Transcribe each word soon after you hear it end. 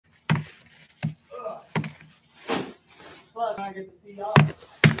I get to see y'all.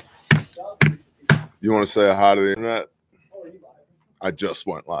 You want to say hi to the internet? I just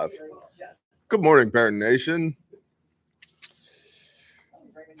went live. Good morning, Bear Nation.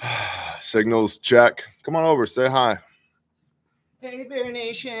 Signals check. Come on over. Say hi. Hey, Bear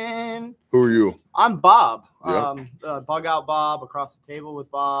Nation. Who are you? I'm Bob. Yeah. Bug out Bob, across the table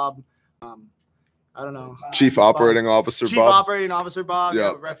with Bob. I don't know. Chief Operating Officer Chief Bob. Operating Officer Bob. Yeah.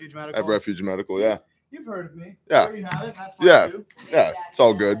 At Refuge Medical. At Refuge Medical, yeah. You've heard of me. Yeah. There you have it. That's fine Yeah. too. Yeah, it's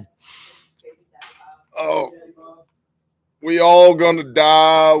all good. Oh, we all gonna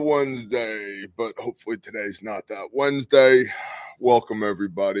die Wednesday, but hopefully today's not that Wednesday. Welcome,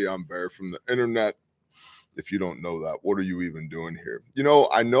 everybody. I'm Bear from the internet. If you don't know that, what are you even doing here? You know,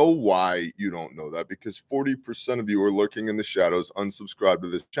 I know why you don't know that, because 40% of you are lurking in the shadows, unsubscribed to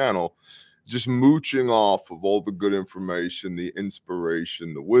this channel, just mooching off of all the good information, the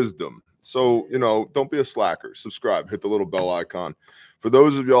inspiration, the wisdom. So, you know, don't be a slacker. Subscribe, hit the little bell icon. For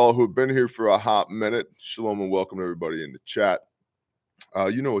those of y'all who have been here for a hot minute, shalom and welcome to everybody in the chat.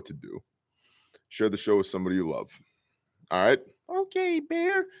 You know what to do. Share the show with somebody you love. All right? Okay,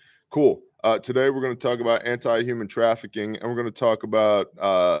 Bear. Cool. Today we're going to talk about anti-human trafficking, and we're going to talk about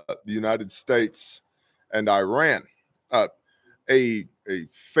the United States and Iran. A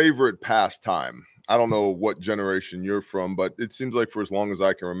favorite pastime. I don't know what generation you're from, but it seems like for as long as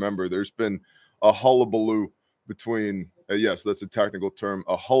I can remember, there's been a hullabaloo between, yes, that's a technical term,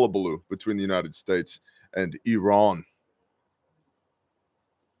 a hullabaloo between the United States and Iran.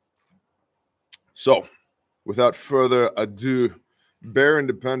 So, without further ado, Bear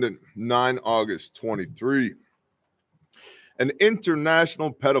Independent, 9 August 23. An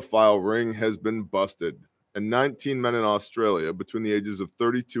international pedophile ring has been busted, and 19 men in Australia between the ages of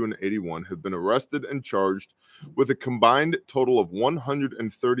 32 and 81 have been arrested and charged with a combined total of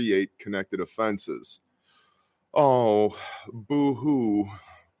 138 connected offenses. Oh, boo-hoo.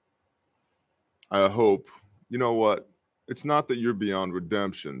 I hope, you know what? It's not that you're beyond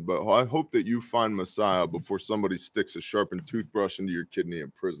redemption, but I hope that you find Messiah before somebody sticks a sharpened toothbrush into your kidney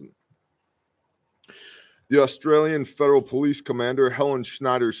in prison. The Australian Federal Police Commander Helen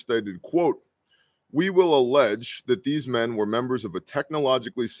Schneider stated, quote, "We will allege that these men were members of a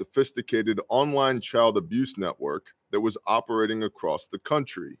technologically sophisticated online child abuse network that was operating across the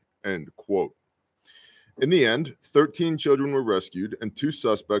country," end quote. In the end, 13 children were rescued, and 2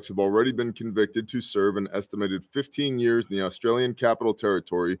 suspects have already been convicted to serve an estimated 15 years in the Australian Capital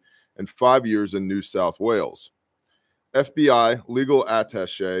Territory and 5 years in New South Wales. FBI legal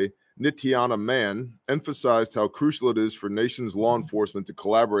attaché Nityanna Mann emphasized how crucial it is for nations' law enforcement to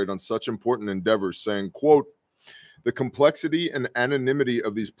collaborate on such important endeavors, saying, quote, "The complexity and anonymity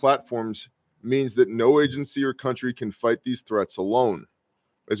of these platforms means that no agency or country can fight these threats alone.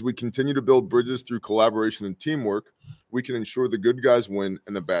 As we continue to build bridges through collaboration and teamwork, we can ensure the good guys win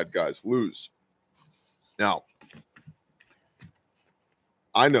and the bad guys lose." Now,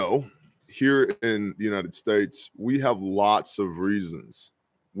 I know here in the United States, we have lots of reasons.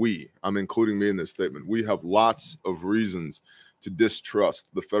 I'm including me in this statement. We have lots of reasons to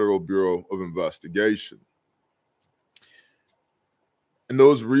distrust the Federal Bureau of Investigation. And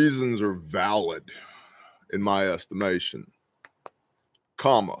those reasons are valid in my estimation.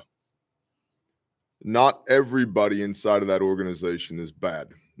 Comma. Not everybody inside of that organization is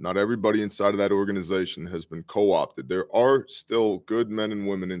bad. Not everybody inside of that organization has been co-opted. There are still good men and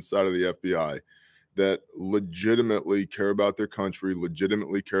women inside of the FBI that legitimately care about their country,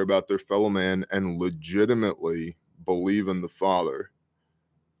 legitimately care about their fellow man, and legitimately believe in the Father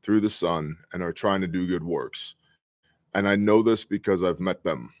through the Son and are trying to do good works. And I know this because I've met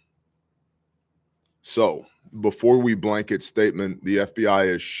them. So before we blanket statement, the FBI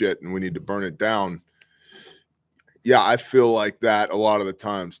is shit and we need to burn it down. Yeah, I feel like that a lot of the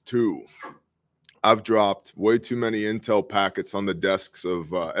times too. I've dropped way too many intel packets on the desks of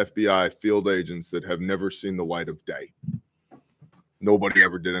FBI field agents that have never seen the light of day. Nobody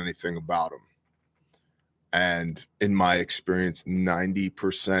ever did anything about them. And in my experience,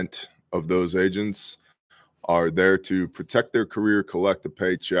 90% of those agents are there to protect their career, collect a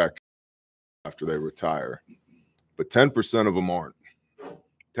paycheck after they retire. But 10% of them aren't.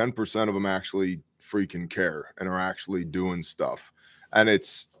 10% of them actually freaking care and are actually doing stuff. And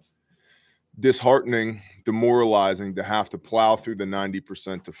it's disheartening, demoralizing to have to plow through the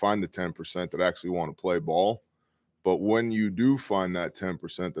 90% to find the 10% that actually want to play ball. But when you do find that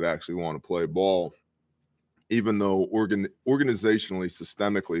 10% that actually want to play ball, even though organizationally,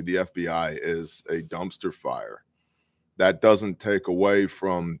 systemically, the FBI is a dumpster fire, that doesn't take away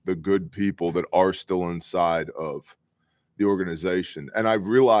from the good people that are still inside of the organization. And I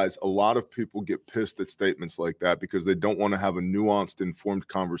realize a lot of people get pissed at statements like that because they don't want to have a nuanced, informed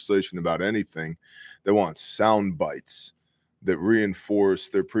conversation about anything. They want sound bites that reinforce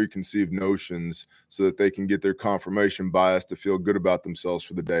their preconceived notions so that they can get their confirmation bias to feel good about themselves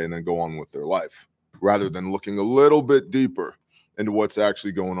for the day and then go on with their life, rather than looking a little bit deeper into what's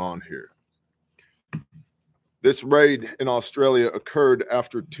actually going on here. This raid in Australia occurred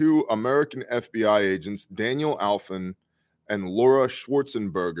after two American FBI agents, Daniel Alphen and Laura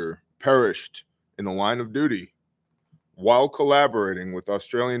Schwarzenberger, perished in the line of duty while collaborating with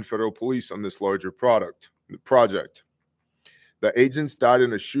Australian Federal Police on this larger project. The agents died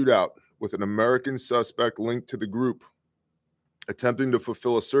in a shootout with an American suspect linked to the group, attempting to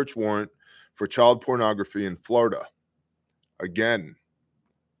fulfill a search warrant for child pornography in Florida. Again,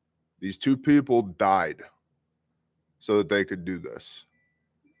 these two people died so that they could do this.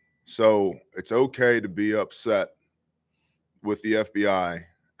 So it's okay to be upset with the FBI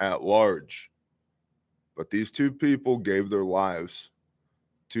at large, but these two people gave their lives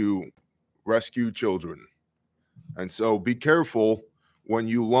to rescue children. And so be careful when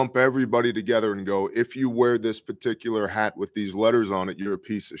you lump everybody together and go, if you wear this particular hat with these letters on it, you're a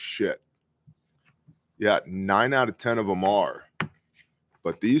piece of shit. Yeah, 9 out of 10 of them are.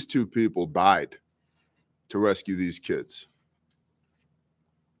 But these two people died to rescue these kids.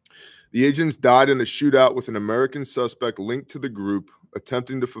 The agents died in a shootout with an American suspect linked to the group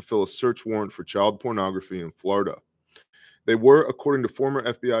attempting to fulfill a search warrant for child pornography in Florida. They were, according to former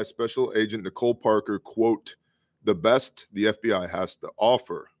FBI Special Agent Nicole Parker, quote, the best the FBI has to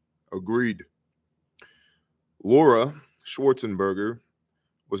offer. Agreed. Laura Schwarzenberger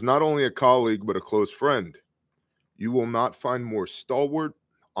was not only a colleague, but a close friend. You will not find more stalwart,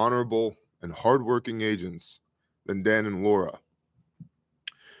 honorable, and hardworking agents than Dan and Laura.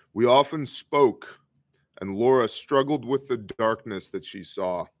 We often spoke, and Laura struggled with the darkness that she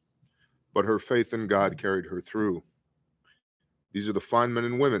saw, but her faith in God carried her through. These are the fine men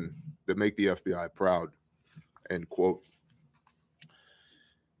and women that make the FBI proud. End quote.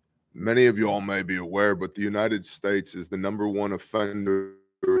 Many of you all may be aware, but the United States is the #1 offender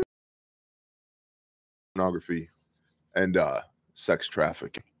of pornography and sex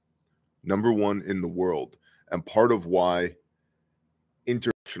trafficking. #1 in the world. And part of why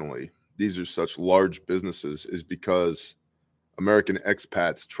internationally these are such large businesses is because American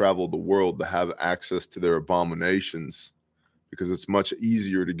expats travel the world to have access to their abominations, because it's much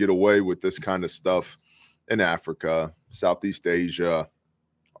easier to get away with this kind of stuff in Africa, Southeast Asia,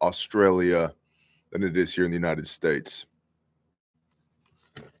 Australia, than it is here in the United States.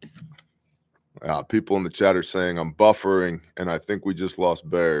 People in the chat are saying I'm buffering, and I think we just lost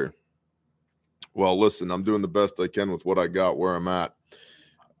Bear. Well, listen, I'm doing the best I can with what I got where I'm at.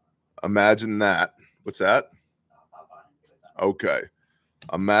 Imagine that. What's that? Okay.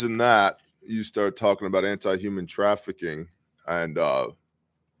 Imagine that you start talking about anti-human trafficking and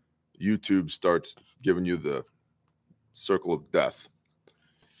YouTube starts giving you the circle of death.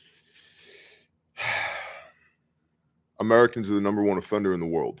 Americans are the #1 offender in the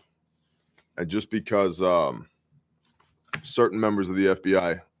world. And just because certain members of the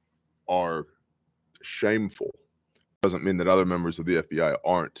FBI are shameful doesn't mean that other members of the FBI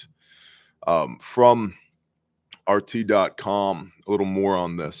aren't. From RT.com, a little more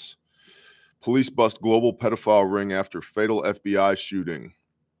on this. Police bust global pedophile ring after fatal FBI shooting.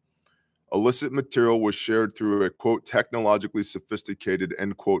 Illicit material was shared through a, quote, technologically sophisticated,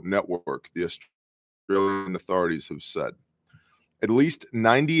 end quote, network, the Australian authorities have said. At least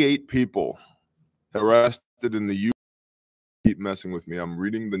 98 people arrested in the U.S. Keep messing with me. I'm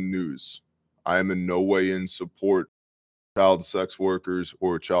reading the news. I am in no way in support of child sex workers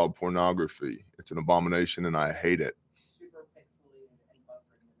or child pornography. It's an abomination and I hate it.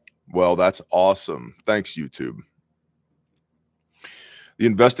 Well, that's awesome. Thanks, YouTube. The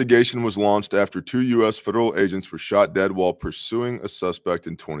investigation was launched after 2 U.S. federal agents were shot dead while pursuing a suspect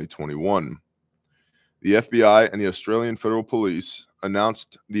in 2021. The FBI and the Australian Federal Police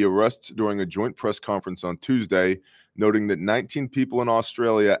announced the arrests during a joint press conference on Tuesday, noting that 19 people in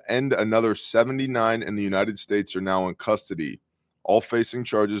Australia and another 79 in the United States are now in custody, all facing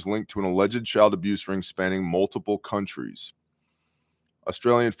charges linked to an alleged child abuse ring spanning multiple countries.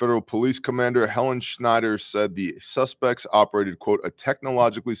 Australian Federal Police Commander Helen Schneider said the suspects operated, quote, a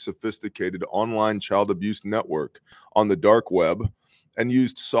technologically sophisticated online child abuse network on the dark web and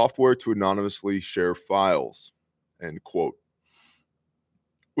used software to anonymously share files, end quote,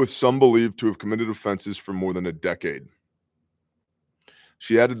 with some believed to have committed offenses for more than a decade.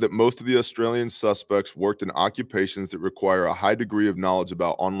 She added that most of the Australian suspects worked in occupations that require a high degree of knowledge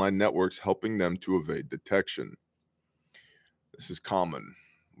about online networks, helping them to evade detection. This is common.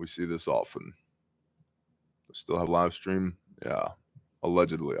 We see this often. I still have a live stream? Yeah.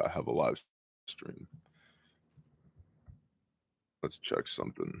 Allegedly, I have a live stream. Let's check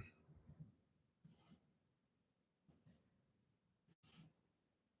something.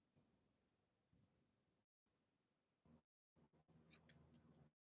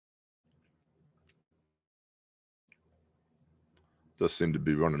 Does seem to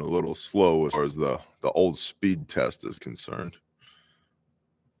be running a little slow as far as the old speed test is concerned.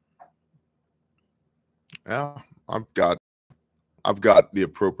 Yeah, I've got the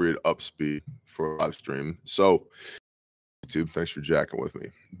appropriate up speed for a live stream. So YouTube, thanks for jacking with me.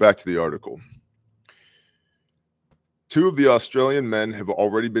 Back to the article. 2 of the Australian men have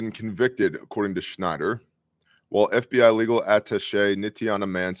already been convicted, according to Schneider, while FBI legal attaché Nityananda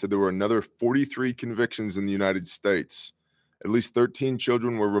Mann said there were another 43 convictions in the United States. At least 13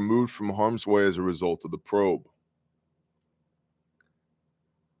 children were removed from harm's way as a result of the probe.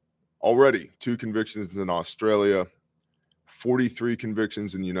 Already, 2 convictions in Australia, 43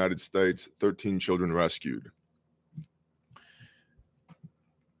 convictions in the United States, 13 children rescued.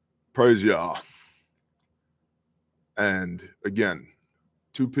 Praise Yah. And again,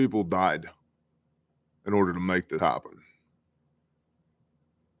 2 people died in order to make this happen.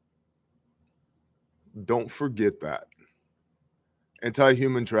 Don't forget that.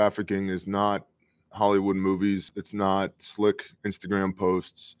 Anti-human trafficking is not Hollywood movies. It's not slick Instagram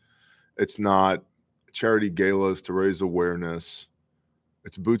posts. It's not charity galas to raise awareness.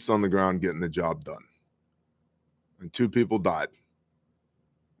 It's boots on the ground getting the job done. And 2 people died.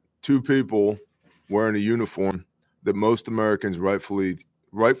 2 people wearing a uniform that most Americans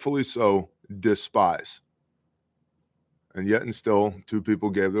rightfully so despise. And yet and still, 2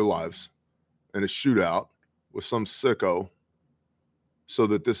 people gave their lives in a shootout with some sicko so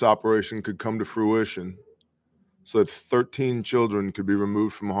that this operation could come to fruition, so that 13 children could be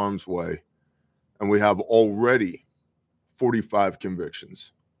removed from harm's way. And we have already 45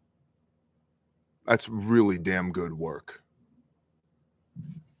 convictions. That's really damn good work.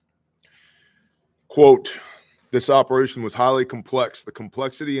 Quote, this operation was highly complex. The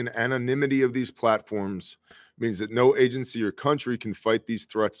complexity and anonymity of these platforms means that no agency or country can fight these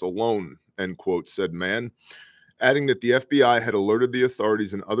threats alone, end quote, said Mann, adding that the FBI had alerted the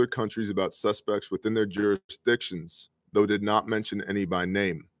authorities in other countries about suspects within their jurisdictions, though did not mention any by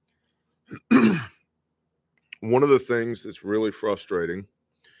name. One of the things that's really frustrating,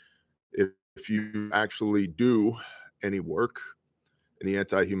 if you actually do any work in the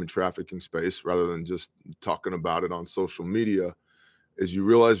anti-human trafficking space, rather than just talking about it on social media, is you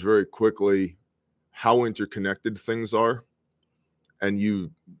realize very quickly how interconnected things are. And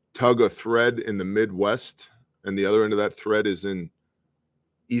you tug a thread in the Midwest, and the other end of that thread is in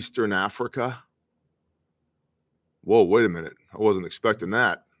Eastern Africa. Whoa, wait a minute. I wasn't expecting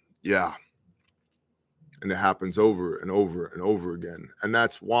that. Yeah. And it happens over and over and over again. And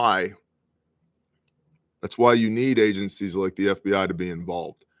that's why you need agencies like the FBI to be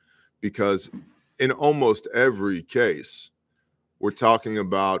involved. Because in almost every case, we're talking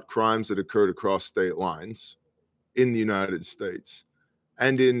about crimes that occurred across state lines in the United States.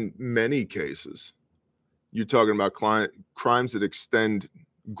 And in many cases, you're talking about crimes that extend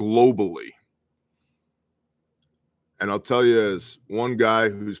globally. And I'll tell you, as one guy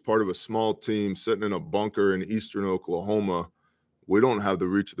who's part of a small team sitting in a bunker in eastern Oklahoma, we don't have the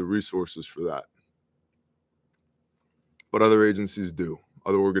reach of the resources for that. But other agencies do.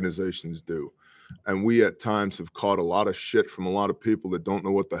 Other organizations do. And we at times have caught a lot of shit from a lot of people that don't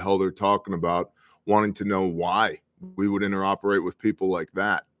know what the hell they're talking about, wanting to know why we would interoperate with people like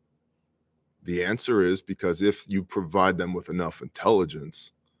that. The answer is because if you provide them with enough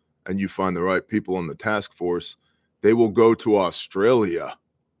intelligence and you find the right people on the task force, they will go to Australia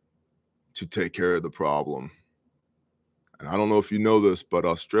to take care of the problem. And I don't know if you know this, but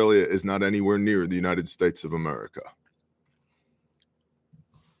Australia is not anywhere near the United States of America.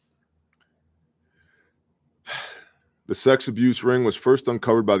 The sex abuse ring was first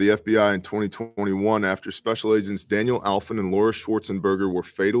uncovered by the FBI in 2021 after special agents Daniel Alfin and Laura Schwarzenberger were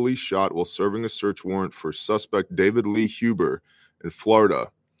fatally shot while serving a search warrant for suspect David Lee Huber in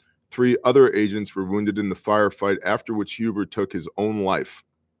Florida. 3 other agents were wounded in the firefight, after which Huber took his own life.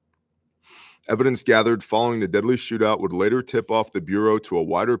 Evidence gathered following the deadly shootout would later tip off the Bureau to a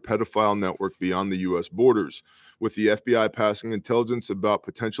wider pedophile network beyond the U.S. borders, with the FBI passing intelligence about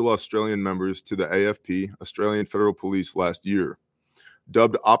potential Australian members to the AFP, Australian Federal Police, last year.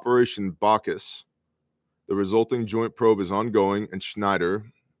 Dubbed Operation Bacchus, the resulting joint probe is ongoing, and Schneider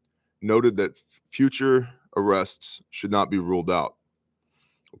noted that future arrests should not be ruled out.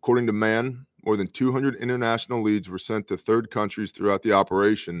 According to Mann, More than 200 international leads were sent to third countries throughout the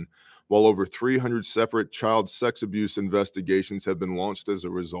operation, while over 300 separate child sex abuse investigations have been launched as a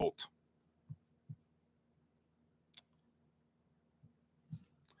result.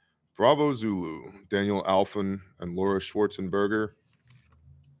 Bravo Zulu, Daniel Alphen and Laura Schwarzenberger,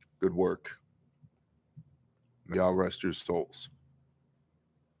 good work. May God rest your souls.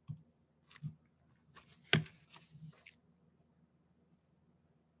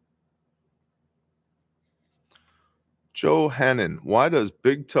 Joe Hannon, why does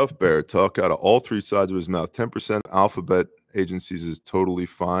Big Tough Bear talk out of all three sides of his mouth? 10% alphabet agencies is totally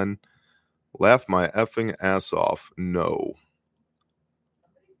fine. Laugh my effing ass off. No.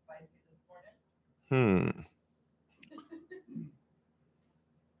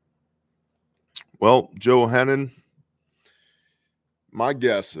 Well, Joe Hannon, my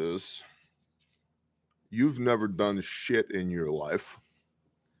guess is you've never done shit in your life,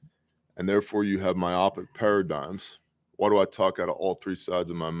 and therefore you have myopic paradigms. Why do I talk out of all three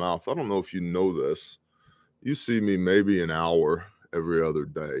sides of my mouth? I don't know if you know this. You see me maybe an hour every other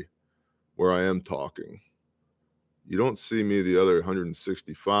day where I am talking. You don't see me the other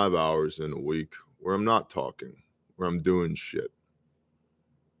 165 hours in a week where I'm not talking, where I'm doing shit.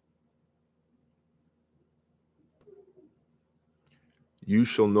 You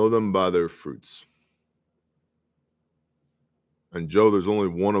shall know them by their fruits. And Joe, there's only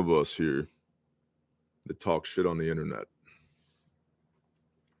one of us here that talks shit on the internet.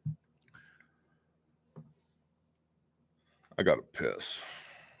 I gotta piss.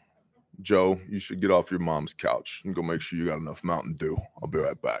 Joe, you should get off your mom's couch and go make sure you got enough Mountain Dew. I'll be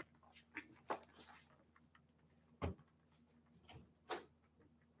right back.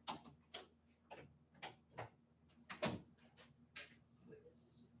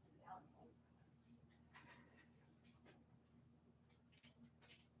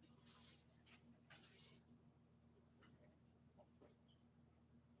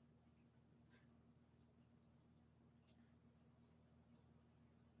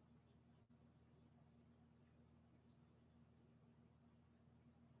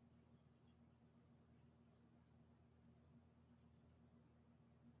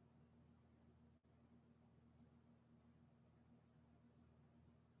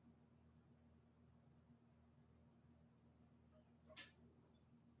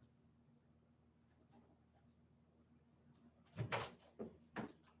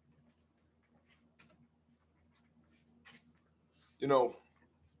 You know,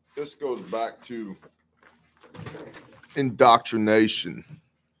 this goes back to indoctrination.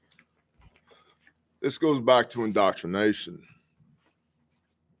 This goes back to indoctrination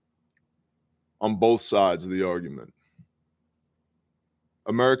on both sides of the argument.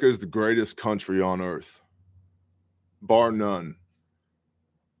 America is the greatest country on earth, bar none,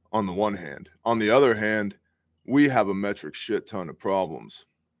 on the one hand. On the other hand, we have a metric shit ton of problems.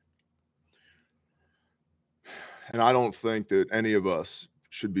 And I don't think that any of us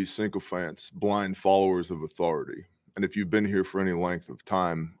should be sycophants, blind followers of authority. And if you've been here for any length of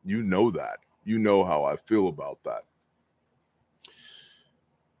time, you know that. You know how I feel about that.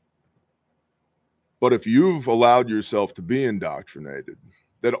 But if you've allowed yourself to be indoctrinated,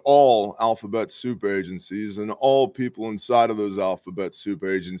 that all alphabet soup agencies and all people inside of those alphabet soup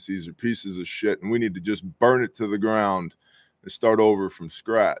agencies are pieces of shit and we need to just burn it to the ground and start over from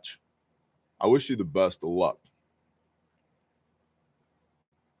scratch, I wish you the best of luck.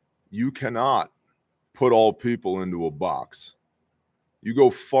 You cannot put all people into a box. You go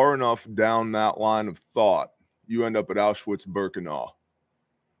far enough down that line of thought, you end up at Auschwitz-Birkenau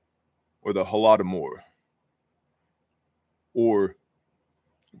or the Holodomor or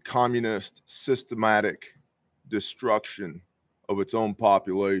communist systematic destruction of its own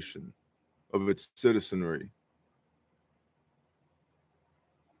population, of its citizenry.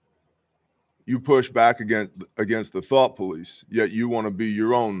 You push back against the thought police, yet you want to be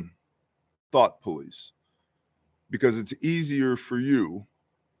your own thought police because it's easier for you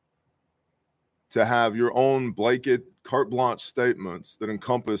to have your own blanket carte blanche statements that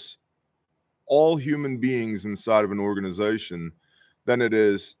encompass all human beings inside of an organization than it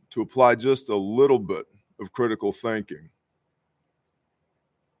is to apply just a little bit of critical thinking.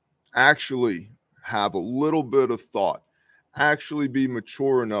 Actually have a little bit of thought. Actually be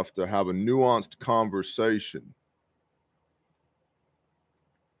mature enough to have a nuanced conversation.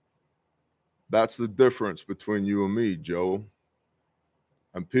 That's the difference between you and me, Joe.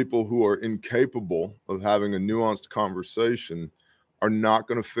 And people who are incapable of having a nuanced conversation are not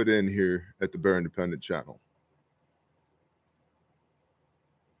going to fit in here at the Bear Independent channel.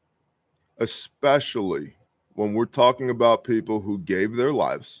 Especially when we're talking about people who gave their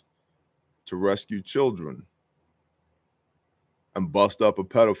lives to rescue children and bust up a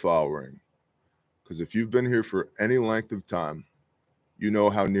pedophile ring. Because if you've been here for any length of time, you know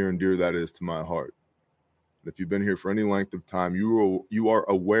how near and dear that is to my heart. If you've been here for any length of time, you are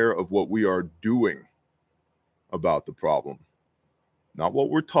aware of what we are doing about the problem. Not what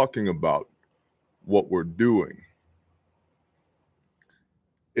we're talking about, what we're doing.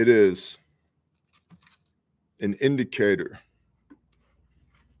 It is an indicator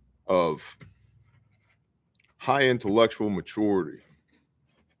of high intellectual maturity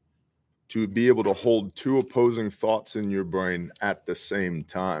to be able to hold two opposing thoughts in your brain at the same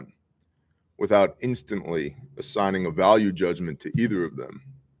time without instantly assigning a value judgment to either of them.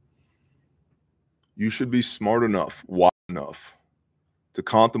 You should be smart enough, wise enough to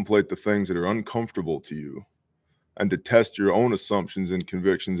contemplate the things that are uncomfortable to you and to test your own assumptions and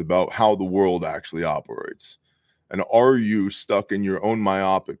convictions about how the world actually operates. And are you stuck in your own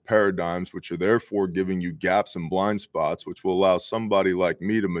myopic paradigms, which are therefore giving you gaps and blind spots, which will allow somebody like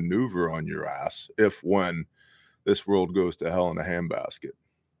me to maneuver on your ass if when this world goes to hell in a handbasket?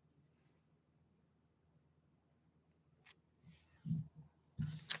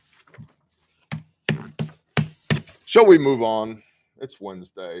 Shall we move on? It's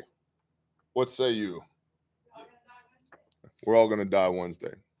Wednesday. What say you? We're all going to die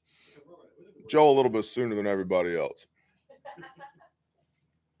Wednesday. Joe a little bit sooner than everybody else.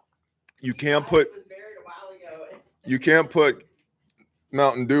 You can't put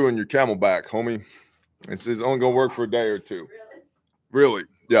Mountain Dew in your Camelback, homie. It's only going to work for a day or two. Really?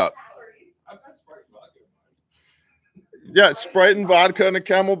 Yeah. Yeah, Sprite and vodka in a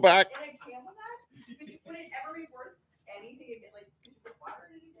Camelback.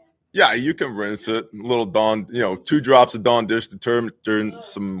 Yeah, you can rinse it. A little Dawn, 2 drops of Dawn dish detergent,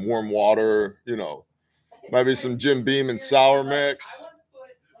 some warm water, maybe some Jim Beam and sour mix.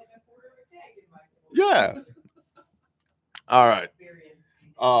 Yeah. All right.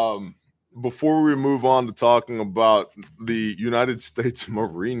 Before we move on to talking about the United States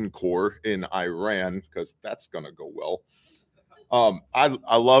Marine Corps in Iran, because that's going to go well.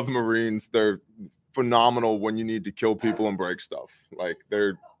 I love Marines. They're phenomenal when you need to kill people and break stuff. Like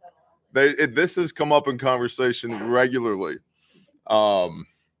this has come up in conversation regularly.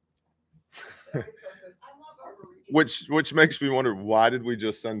 Which makes me wonder, why did we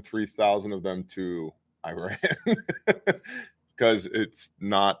just send 3,000 of them to Iran? Because it's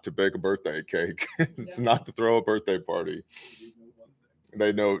not to bake a birthday cake. It's not to throw a birthday party.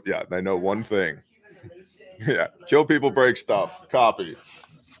 They know one thing. Yeah, kill people, break stuff. Copy.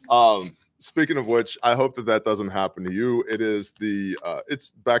 Speaking of which, I hope that doesn't happen to you. It is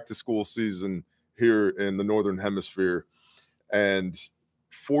it's back to school season here in the Northern Hemisphere. And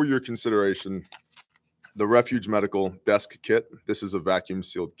for your consideration, the Refuge Medical Desk Kit. This is a vacuum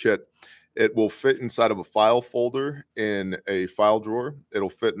sealed kit. It will fit inside of a file folder in a file drawer. It'll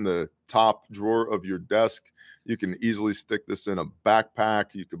fit in the top drawer of your desk. You can easily stick this in a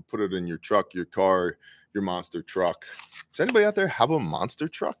backpack. You can put it in your truck, your car, your monster truck. Does anybody out there have a monster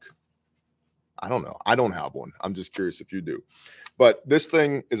truck? I don't know. I don't have one. I'm just curious if you do. But this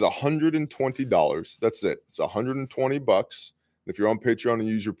thing is $120. That's it. It's $120. If you're on Patreon and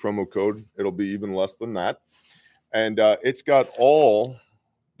use your promo code, it'll be even less than that. And it's got all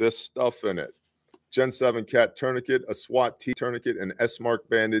this stuff in it. Gen 7 cat tourniquet, a SWAT T tourniquet, an S-Mark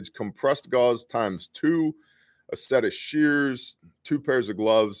bandage, compressed gauze ×2, a set of shears, 2 pairs of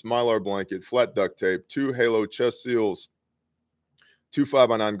gloves, Mylar blanket, flat duct tape, 2 Halo chest seals, 2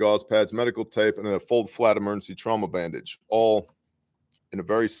 5x9 gauze pads, medical tape, and a fold flat emergency trauma bandage, all in a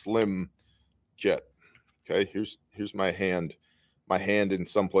very slim kit. Okay, here's my hand. My hand in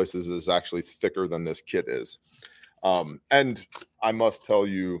some places is actually thicker than this kit is. And I must tell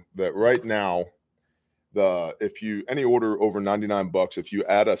you that right now, any order over $99, if you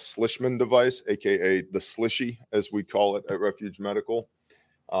add a Slishman device, aka the Slishy, as we call it at Refuge Medical,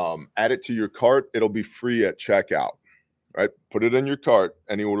 add it to your cart, it'll be free at checkout. Right? Put it in your cart.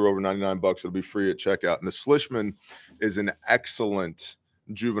 Any order over $99, it'll be free at checkout. And the Slishman is an excellent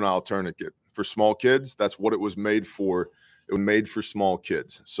juvenile tourniquet for small kids. That's what it was made for. It was made for small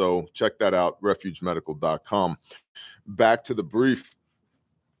kids. So check that out, refugemedical.com. Back to the brief.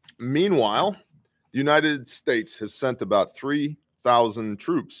 Meanwhile, the United States has sent about 3,000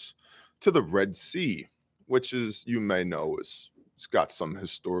 troops to the Red Sea, which, as you may know, it's got some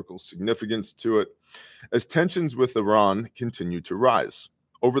historical significance to it, as tensions with Iran continue to rise.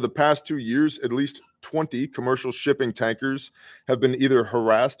 Over the past 2 years, at least 20 commercial shipping tankers have been either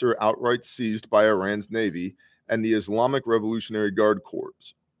harassed or outright seized by Iran's Navy and the Islamic Revolutionary Guard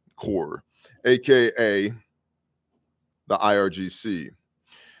Corps, aka the IRGC.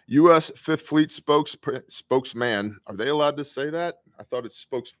 U.S. Fifth Fleet spokesman. Are they allowed to say that? I thought it's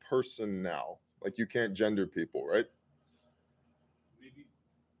spokesperson now. Like you can't gender people, right? Maybe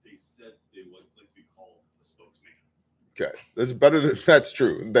they said they would like to be called a spokesman. Okay, that's better. That's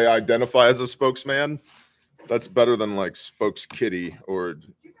true. They identify as a spokesman. That's better than like spokeskitty or. Do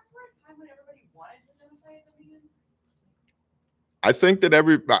you remember a time when everybody wanted to identify as a vegan? I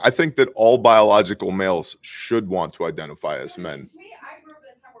think that all biological males should want to identify as men. To me, I grew up in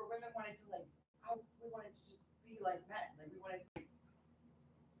a time where women wanted to we wanted to just be like men. Like we wanted to.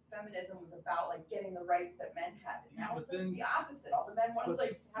 Feminism was about like getting the rights that men had, and now it's like the opposite. All the men want to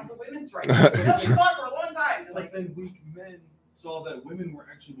like have the women's rights. That's been fought for a long time. But then weak men saw that women were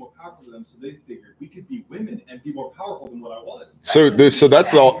actually more powerful than them, so they figured we could be women and be more powerful than what I was. So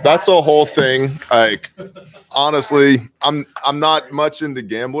that's a whole thing. Like honestly, I'm not much into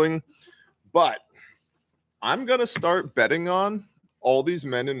gambling, but I'm gonna start betting on all these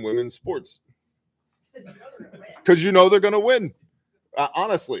men and women's sports because you know they're gonna win.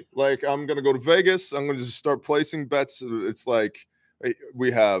 Honestly, like I'm gonna go to Vegas. I'm gonna just start placing bets. It's like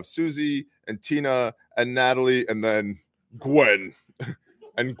we have Susie and Tina and Natalie, and then Gwen,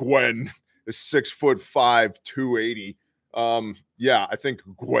 and Gwen is 6'5", 280. Yeah, I think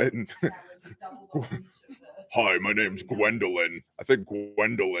Gwen. Hi, my name's Gwendolyn. I think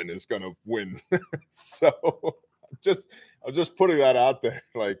Gwendolyn is gonna win. So I'm just putting that out there.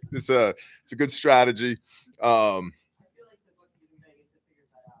 Like it's a good strategy.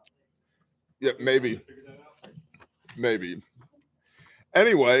 Yeah, maybe.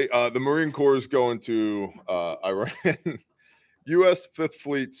 Anyway, the Marine Corps is going to Iran. U.S. Fifth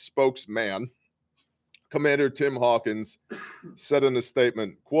Fleet spokesman, Commander Tim Hawkins, said in a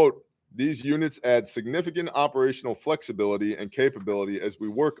statement, quote, "These units add significant operational flexibility and capability as we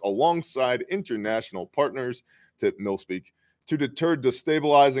work alongside international partners," to Millspeak, "to deter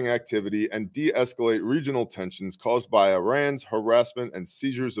destabilizing activity and de-escalate regional tensions caused by Iran's harassment and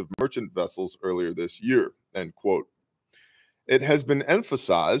seizures of merchant vessels earlier this year," end quote. It has been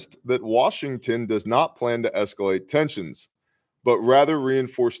emphasized that Washington does not plan to escalate tensions, but rather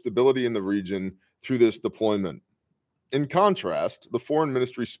reinforce stability in the region through this deployment. In contrast, the foreign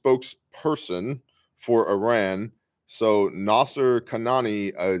ministry spokesperson for Iran, so Nasser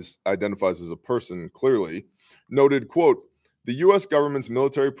Kanani identifies as a person clearly, noted, quote, "The U.S. government's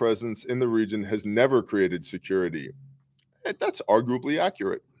military presence in the region has never created security." And that's arguably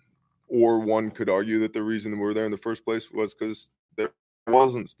accurate. Or one could argue that the reason we're there in the first place was because there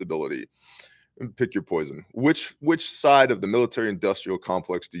wasn't stability. Pick your poison. Which side of the military-industrial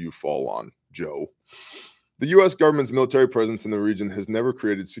complex do you fall on, Joe? The U.S. government's military presence in the region has never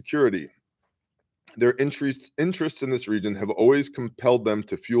created security. Their interests in this region have always compelled them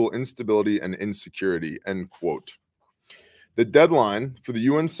to fuel instability and insecurity, end quote. The deadline for the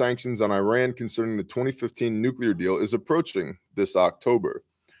UN sanctions on Iran concerning the 2015 nuclear deal is approaching this October.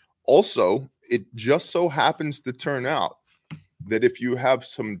 Also, it just so happens to turn out that if you have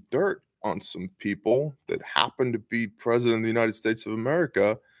some dirt on some people that happen to be president of the United States of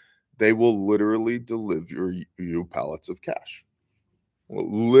America, they will literally deliver you pallets of cash. Well,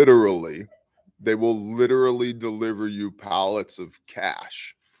 literally, they will literally deliver you pallets of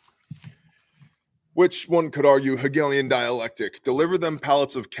cash. Which one could argue Hegelian dialectic, deliver them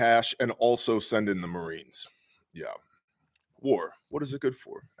pallets of cash and also send in the Marines. Yeah. War. What is it good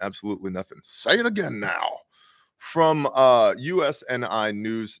for? Absolutely nothing. Say it again now. From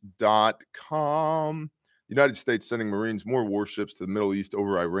usninews.com. United States sending Marines more warships to the Middle East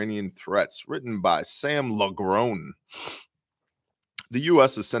over Iranian threats. Written by Sam Lagrone. The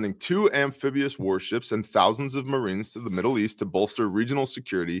U.S. is sending 2 amphibious warships and thousands of Marines to the Middle East to bolster regional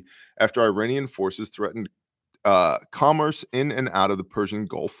security after Iranian forces threatened commerce in and out of the Persian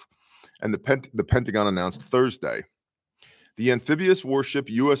Gulf, and the Pentagon announced Thursday. The amphibious warship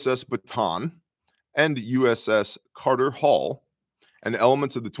USS Bataan and USS Carter Hall and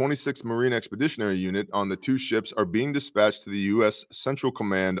elements of the 26th Marine Expeditionary Unit on the 2 ships are being dispatched to the U.S. Central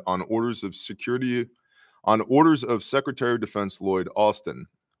Command on orders of Secretary of Defense Lloyd Austin.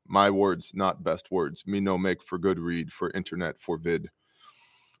 My words, not best words. Me no make for good read for internet for vid.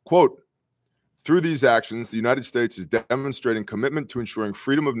 Quote, "Through these actions, the United States is demonstrating commitment to ensuring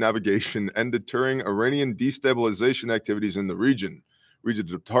freedom of navigation and deterring Iranian destabilization activities in the region," reads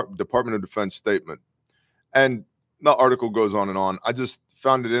the Department of Defense statement. And the article goes on and on. I just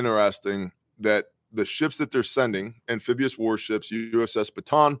found it interesting that the ships that they're sending, amphibious warships, USS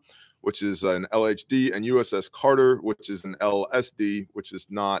Bataan, which is an LHD, and USS Carter, which is an LSD, which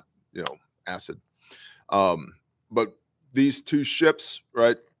is not, acid. But these 2 ships,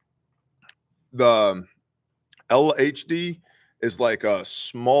 right? The LHD is like a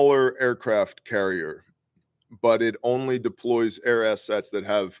smaller aircraft carrier, but it only deploys air assets that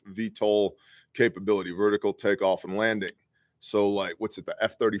have VTOL capability, vertical takeoff and landing. So like, what's it, the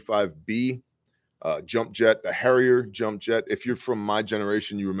F-35B jump jet, the Harrier jump jet. If you're from my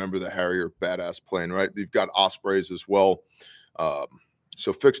generation, you remember the Harrier, badass plane, right? You've got Ospreys as well.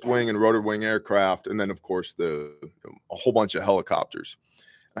 So fixed wing and rotor wing aircraft. And then, of course, a whole bunch of helicopters.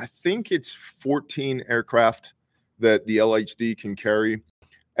 I think it's 14 aircraft that the LHD can carry,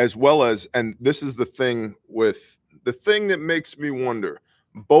 as well as, and this is the thing that makes me wonder,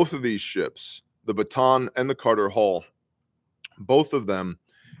 both of these ships, the Bataan and the Carter Hall, both of them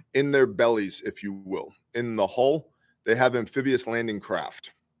in their bellies, if you will, in the hull, they have amphibious landing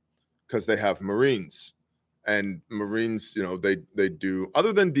craft because they have Marines. And Marines, you know, they do,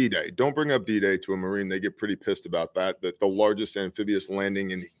 other than D-Day, don't bring up D-Day to a Marine. They get pretty pissed about that the largest amphibious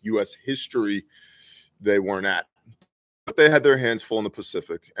landing in U.S. history, they weren't at. But they had their hands full in the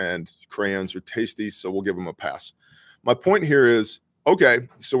Pacific, and crayons are tasty, so we'll give them a pass. My point here is, okay,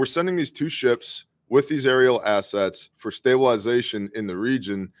 so we're sending these two ships with these aerial assets for stabilization in the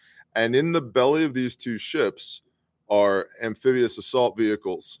region, and in the belly of these two ships are amphibious assault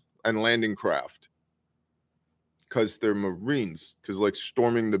vehicles and landing craft. Because they're Marines, because like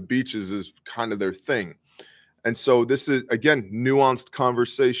storming the beaches is kind of their thing. And so this is, again, nuanced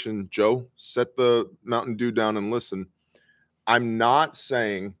conversation. Joe, set the Mountain Dew down and listen. I'm not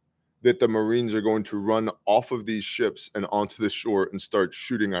saying that the Marines are going to run off of these ships and onto the shore and start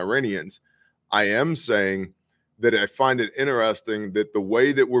shooting Iranians. I am saying that I find it interesting that the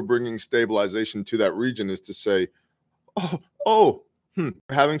way that we're bringing stabilization to that region is to say, we're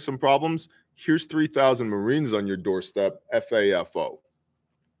having some problems. Here's 3,000 Marines on your doorstep, FAFO.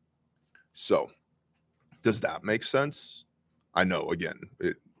 So does that make sense? I know, again,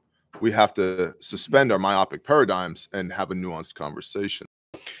 we have to suspend our myopic paradigms and have a nuanced conversation.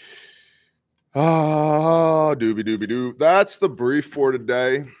 Doobie-doo. That's the brief for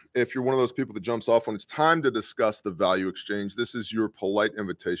today. If you're one of those people that jumps off when it's time to discuss the value exchange, this is your polite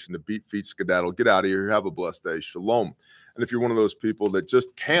invitation to beat, feet, skedaddle, get out of here, have a blessed day, shalom. And if you're one of those people that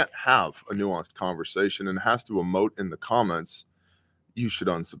just can't have a nuanced conversation and has to emote in the comments, you should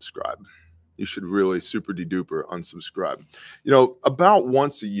unsubscribe. You should really super de-duper unsubscribe. You know, about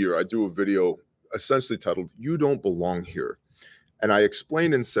once a year, I do a video essentially titled, You Don't Belong Here. And I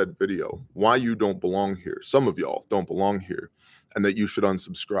explain in said video why you don't belong here. Some of y'all don't belong here and that you should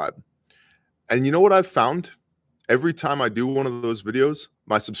unsubscribe. And you know what I've found? Every time I do one of those videos,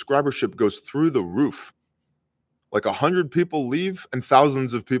 my subscribership goes through the roof. Like 100 people leave and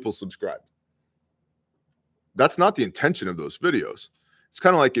thousands of people subscribe. That's not the intention of those videos. It's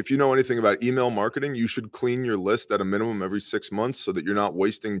kind of like if you know anything about email marketing, you should clean your list at a minimum every 6 months so that you're not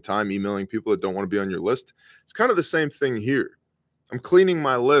wasting time emailing people that don't want to be on your list. It's kind of the same thing here. I'm cleaning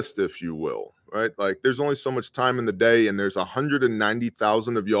my list, if you will, right? Like there's only so much time in the day and there's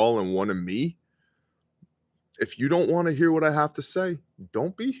 190,000 of y'all and one of me. If you don't want to hear what I have to say,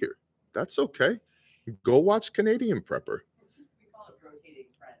 don't be here. That's okay. Go watch Canadian Prepper. We call it rotating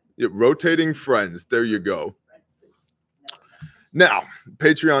friends. Yeah, rotating friends. There you go. Now,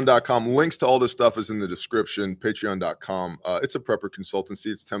 patreon.com. Links to all this stuff is in the description. Patreon.com. It's a prepper consultancy.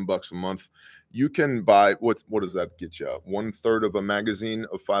 It's $10 a month. You can buy, what does that get you? 1/3 of a magazine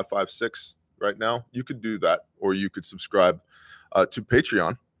of 556 right now. You could do that, or you could subscribe to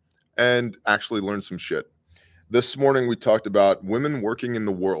Patreon and actually learn some shit. This morning, we talked about women working in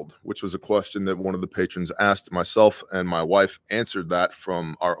the world, which was a question that one of the patrons asked. Myself and my wife answered that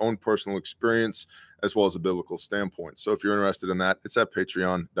from our own personal experience, as well as a biblical standpoint. So if you're interested in that, it's at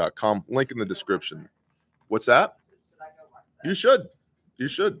patreon.com. Link in the description. What's that? You should. You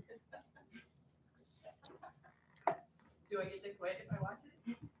should. Do I get to quit if I watch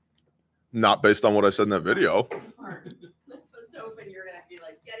it? Not based on what I said in that video. Let's open, you're going to be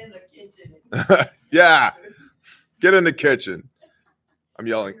like, get in the kitchen. Yeah. Get in the kitchen. I'm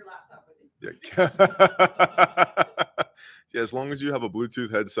yelling. Your laptop with it. Yeah. Yeah, as long as you have a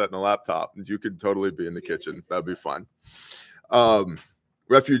Bluetooth headset and a laptop, you could totally be in the kitchen. That'd be fine.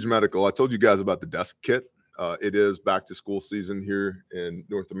 Refuge Medical. I told you guys about the desk kit. It is back to school season here in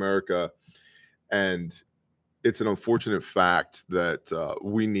North America. And it's an unfortunate fact that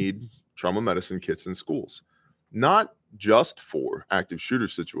we need trauma medicine kits in schools. Not just for active shooter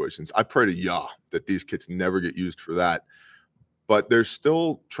situations. I pray to Yah that these kits never get used for that. But there's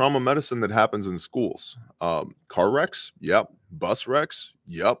still trauma medicine that happens in schools. Car wrecks, yep. Bus wrecks,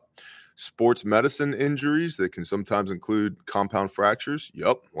 yep. Sports medicine injuries that can sometimes include compound fractures,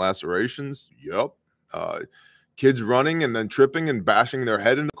 yep. Lacerations, yep. Kids running and then tripping and bashing their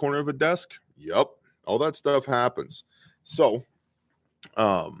head in the corner of a desk, yep. All that stuff happens. So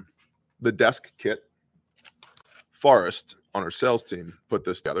The desk kit, Forrest on our sales team put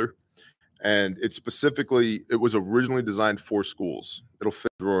this together, and it was originally designed for schools. It'll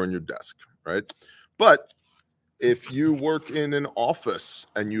fit a drawer in your desk, right? But if you work in an office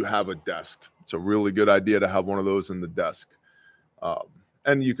and you have a desk, it's a really good idea to have one of those in the desk.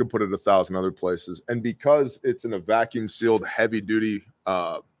 And you can put it 1,000 other places. And because it's in a vacuum sealed heavy duty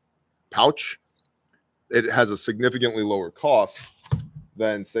pouch, it has a significantly lower cost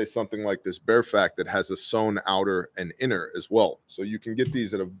than, say, something like this Bearfact that has a sewn outer and inner as well. So you can get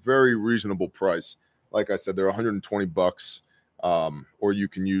these at a very reasonable price. Like I said, they're $120, or you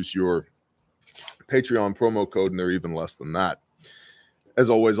can use your Patreon promo code and they're even less than that. As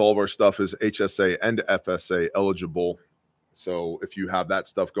always, all of our stuff is HSA and FSA eligible. So if you have that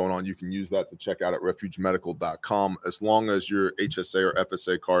stuff going on, you can use that to check out at refugemedical.com, as long as your HSA or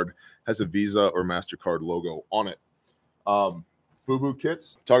FSA card has a Visa or MasterCard logo on it. Boo Boo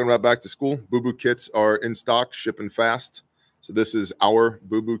kits, talking about back to school, Boo Boo kits are in stock, shipping fast. So this is our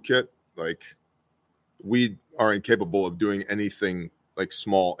Boo Boo kit. Like, we are incapable of doing anything like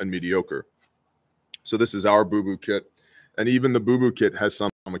small and mediocre. So this is our Boo Boo kit. And even the Boo Boo kit has some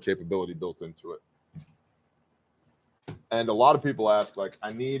capability built into it. And a lot of people ask, like,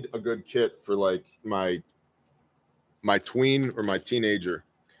 I need a good kit for like my tween or my teenager.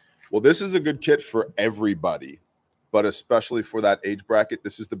 Well, this is a good kit for everybody, but especially for that age bracket.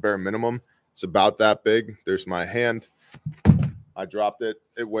 This is the bare minimum. It's about that big. There's my hand. I dropped it.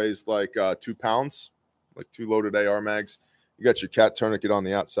 It weighs like 2 pounds, like 2 loaded AR mags. You got your cat tourniquet on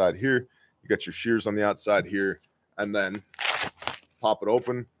the outside here. You got your shears on the outside here. And then pop it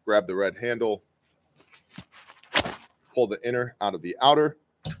open, grab the red handle, pull the inner out of the outer,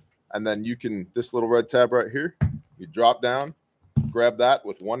 and then you can, this little red tab right here, you drop down, grab that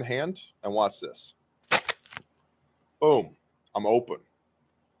with one hand, and watch this. Boom, I'm open.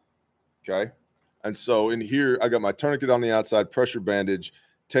 Okay. And so in here, I got my tourniquet on the outside, pressure bandage,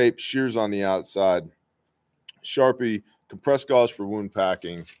 tape, shears on the outside, Sharpie, compressed gauze for wound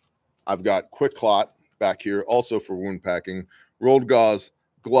packing. I've got Quick Clot back here, also for wound packing, rolled gauze,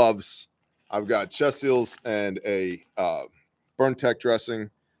 gloves. I've got chest seals and a burn tech dressing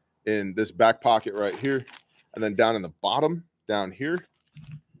in this back pocket right here. And then down in the bottom, down here,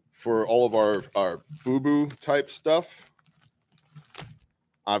 for all of our boo-boo type stuff,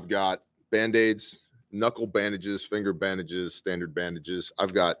 I've got Band-Aids, knuckle bandages, finger bandages, standard bandages.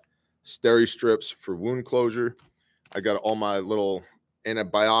 I've got steri strips for wound closure. I got all my little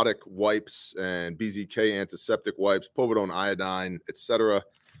antibiotic wipes and BZK antiseptic wipes, povidone iodine, etc.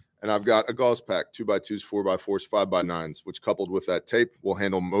 And I've got a gauze pack, 2x2s, 4x4s, 5x9s, which coupled with that tape will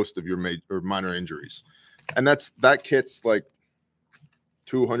handle most of your minor injuries. And that kit's like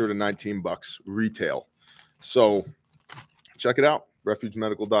 $219 retail. So check it out,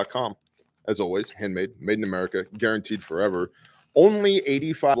 refugemedical.com. As always, handmade, made in America, guaranteed forever. Only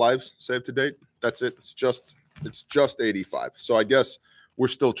 85 lives saved to date. That's it. It's just 85. So I guess we're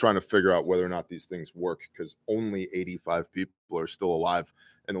still trying to figure out whether or not these things work, because only 85 people are still alive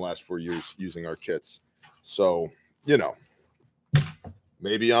in the last 4 years using our kits. So, you know,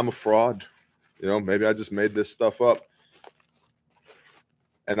 maybe I'm a fraud. You know, maybe I just made this stuff up.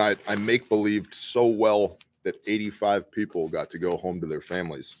 And I make-believed so well that 85 people got to go home to their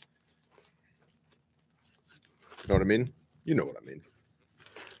families. You know what I mean? You know what I mean.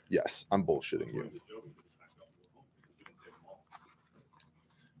 Yes, I'm bullshitting you.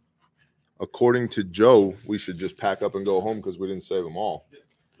 According to Joe, we should just pack up and go home because we didn't save them all.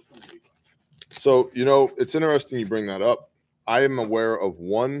 So, you know, it's interesting you bring that up. I am aware of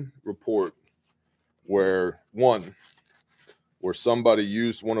one report where somebody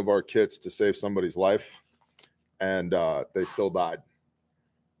used one of our kits to save somebody's life, and they still died.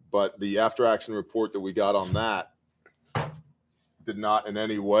 But the after-action report that we got on that did not in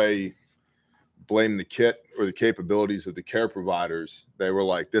any way blame the kit or the capabilities of the care providers. They were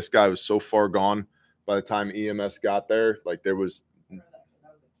like, this guy was so far gone by the time EMS got there. Like, there was,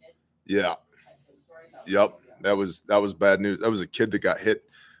 yeah, yep, that was bad news. That was a kid that got hit,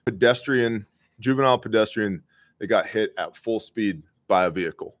 juvenile pedestrian that got hit at full speed by a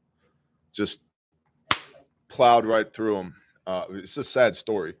vehicle, just plowed right through him. It's a sad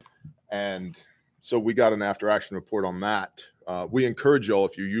story. And so we got an after action report on that. We encourage y'all,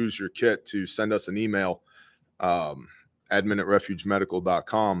 if you use your kit, to send us an email,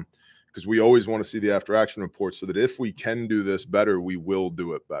 admin@refugemedical.com, because we always want to see the after action report, so that if we can do this better, we will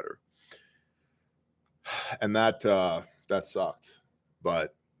do it better. And that sucked,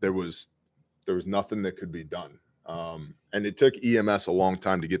 but there was nothing that could be done. And it took EMS a long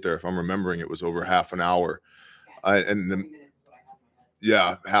time to get there. If I'm remembering, it was over half an hour.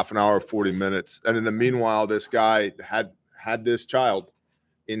 Yeah, half an hour, 40 minutes. And in the meanwhile, this guy had this child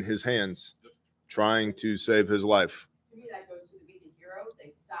in his hands trying to save his life. To me, that goes to the Be the Hero.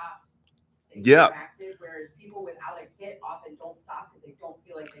 They stopped. They Yeah. interacted, whereas people without a kit often don't stop because they don't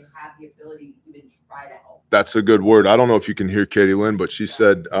feel like they have the ability to even try to help. That's a good word. I don't know if you can hear Katie Lynn, but she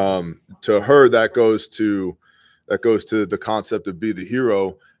said to her that goes to the concept of be the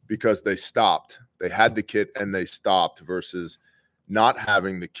hero, because they stopped. They had the kit and they stopped, versus not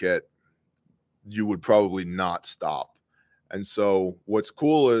having the kit, you would probably not stop. And so what's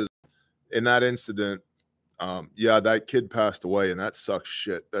cool is in that incident, yeah, that kid passed away and that sucks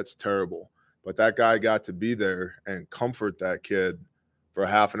shit. That's terrible. But that guy got to be there and comfort that kid for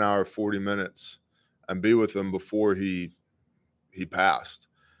half an hour, 40 minutes and be with him before he passed.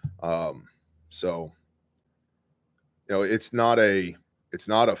 So, you know, it's not a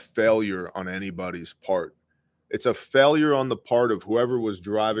failure on anybody's part. It's a failure on the part of whoever was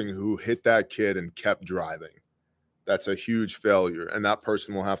driving, who hit that kid and kept driving. That's a huge failure. And that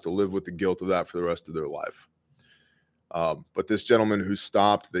person will have to live with the guilt of that for the rest of their life. But this gentleman who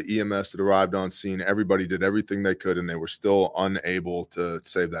stopped, the EMS that arrived on scene, everybody did everything they could, and they were still unable to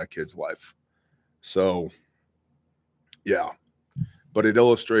save that kid's life. So, yeah. But it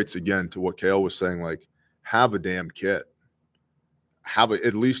illustrates, again, to what Kale was saying, like, have a damn kit.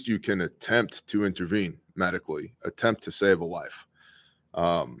 At least you can attempt to intervene medically, attempt to save a life,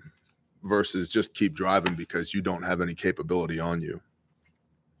 versus just keep driving because you don't have any capability on you.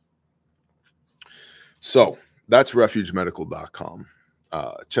 So that's refugemedical.com.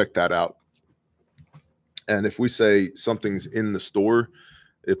 Check that out. And if we say something's in the store,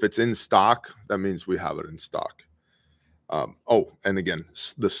 if it's in stock, that means we have it in stock. Oh, and again,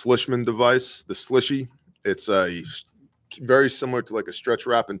 the Slishman device, the Slishy, it's a very similar to like a stretch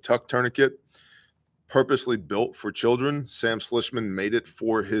wrap and tuck tourniquet, purposely built for children. Sam Slishman made it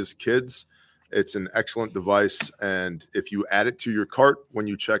for his kids. It's an excellent device. And if you add it to your cart when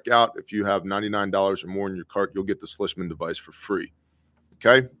you check out, if you have $99 or more in your cart, you'll get the Slishman device for free.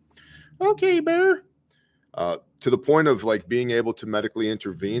 Okay. Okay, Bear. To the point of like being able to medically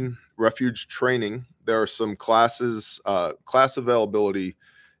intervene, refuge training, there are some classes, class availability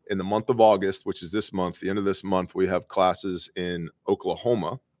in the month of August, which is this month. The end of this month, we have classes in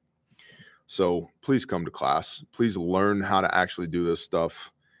Oklahoma. So please come to class. Please learn how to actually do this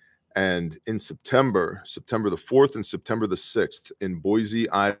stuff. And in September the 4th and September the 6th in Boise,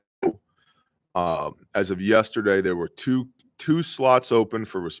 Idaho, as of yesterday, there were two slots open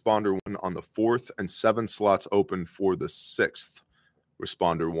for Responder 1 on the 4th and 7 slots open for the 6th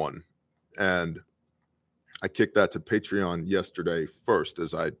Responder 1. And I kicked that to Patreon yesterday first,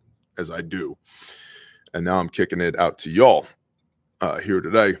 as I do. And now I'm kicking it out to y'all here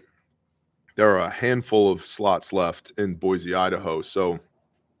today. There are a handful of slots left in Boise, Idaho. So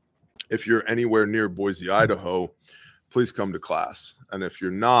if you're anywhere near Boise, Idaho, please come to class. And if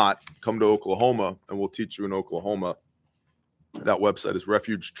you're not, come to Oklahoma and we'll teach you in Oklahoma. That website is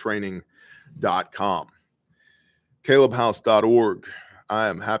refugetraining.com. calebhouse.org. I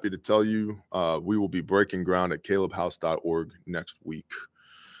am happy to tell you we will be breaking ground at calebhouse.org next week,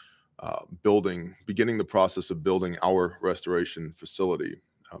 beginning the process of building our restoration facility,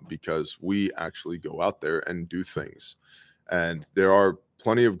 because we actually go out there and do things. And there are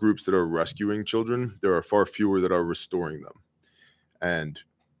plenty of groups that are rescuing children. There are far fewer that are restoring them. And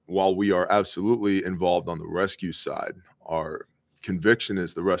while we are absolutely involved on the rescue side, our conviction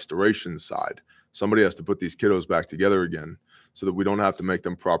is the restoration side. Somebody has to put these kiddos back together again, so that we don't have to make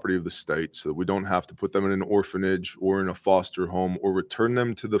them property of the state, so that we don't have to put them in an orphanage or in a foster home or return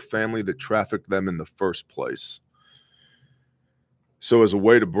them to the family that trafficked them in the first place. So as a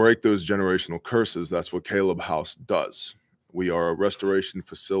way to break those generational curses, that's what Caleb House does. We are a restoration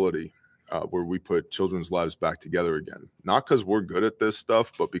facility where we put children's lives back together again. Not because we're good at this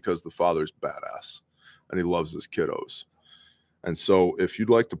stuff, but because the father's badass and he loves his kiddos. And so if you'd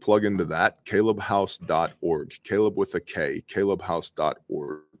like to plug into that, calebhouse.org, Caleb with a K,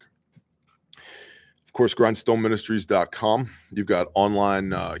 calebhouse.org. Of course, grindstoneministries.com. You've got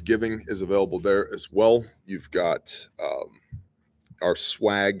online giving is available there as well. You've got our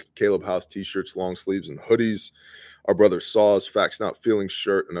swag, Caleb House t-shirts, long sleeves, and hoodies. Our brother Saw's Facts Not Feelings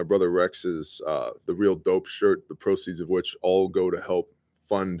shirt, and our brother Rex's The Real Dope shirt, the proceeds of which all go to help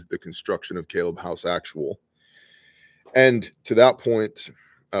fund the construction of Caleb House Actual. And to that point,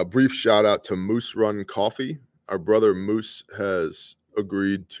 a brief shout out to Moose Run Coffee. Our brother Moose has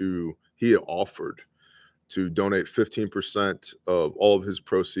offered to donate 15% of all of his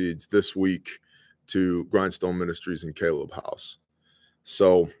proceeds this week to Grindstone Ministries and Caleb House.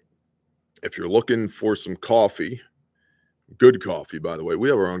 So if you're looking for some coffee, Good coffee, by the way. We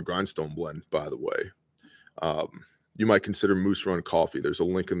have our own grindstone blend, by the way. You might consider Moose Run coffee. There's a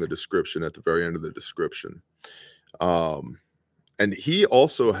link in the description at the very end of the description. And he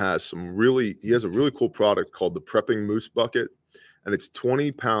also has he has a really cool product called the Prepping Moose Bucket. And it's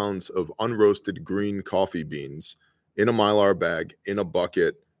 20 pounds of unroasted green coffee beans in a Mylar bag, in a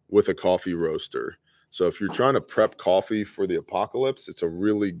bucket with a coffee roaster. So if you're trying to prep coffee for the apocalypse, it's a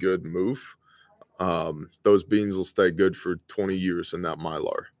really good move. Those beans will stay good for 20 years in that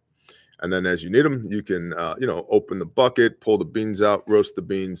Mylar. And then as you need them, you can, open the bucket, pull the beans out, roast the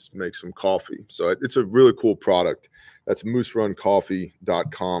beans, make some coffee. So it's a really cool product. That's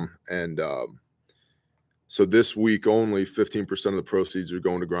mooseruncoffee.com. And so this week only 15% of the proceeds are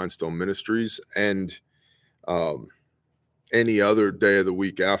going to Grindstone Ministries. And any other day of the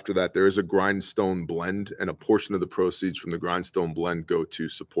week after that, there is a Grindstone blend, and a portion of the proceeds from the Grindstone blend go to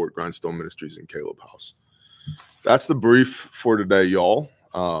support Grindstone Ministries in Caleb House. That's the brief for today, y'all.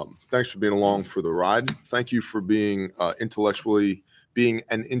 Thanks for being along for the ride. Thank you for being an intellectually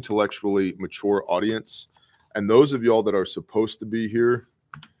mature audience. And those of y'all that are supposed to be here,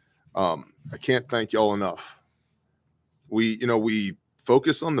 I can't thank y'all enough. We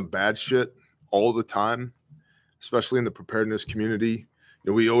focus on the bad shit all the time, especially in the preparedness community.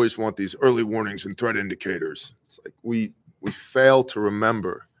 We always want these early warnings and threat indicators. It's like we fail to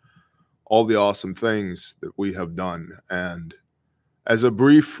remember all the awesome things that we have done. And as a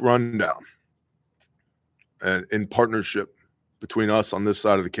brief rundown, and in partnership between us on this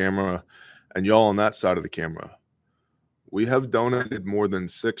side of the camera and y'all on that side of the camera, we have donated more than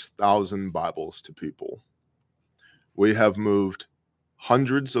 6,000 Bibles to people. We have moved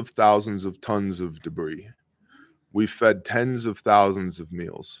hundreds of thousands of tons of debris. We fed tens of thousands of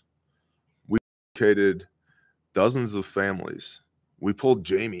meals. We educated dozens of families. We pulled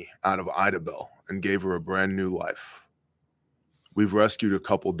Jamie out of Idabel and gave her a brand new life. We've rescued a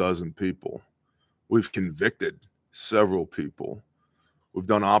couple dozen people. We've convicted several people. We've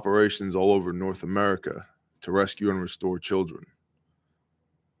done operations all over North America to rescue and restore children.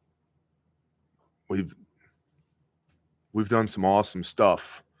 We've done some awesome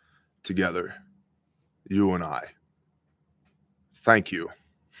stuff together, you and I. Thank you.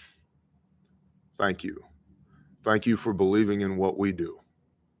 Thank you. Thank you for believing in what we do,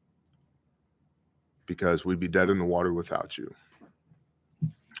 because we'd be dead in the water without you.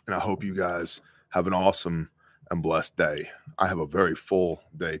 And I hope you guys have an awesome and blessed day. I have a very full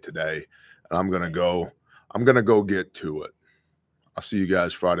day today, and I'm going to go get to it. I'll see you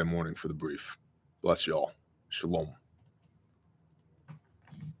guys Friday morning for the brief. Bless y'all. Shalom.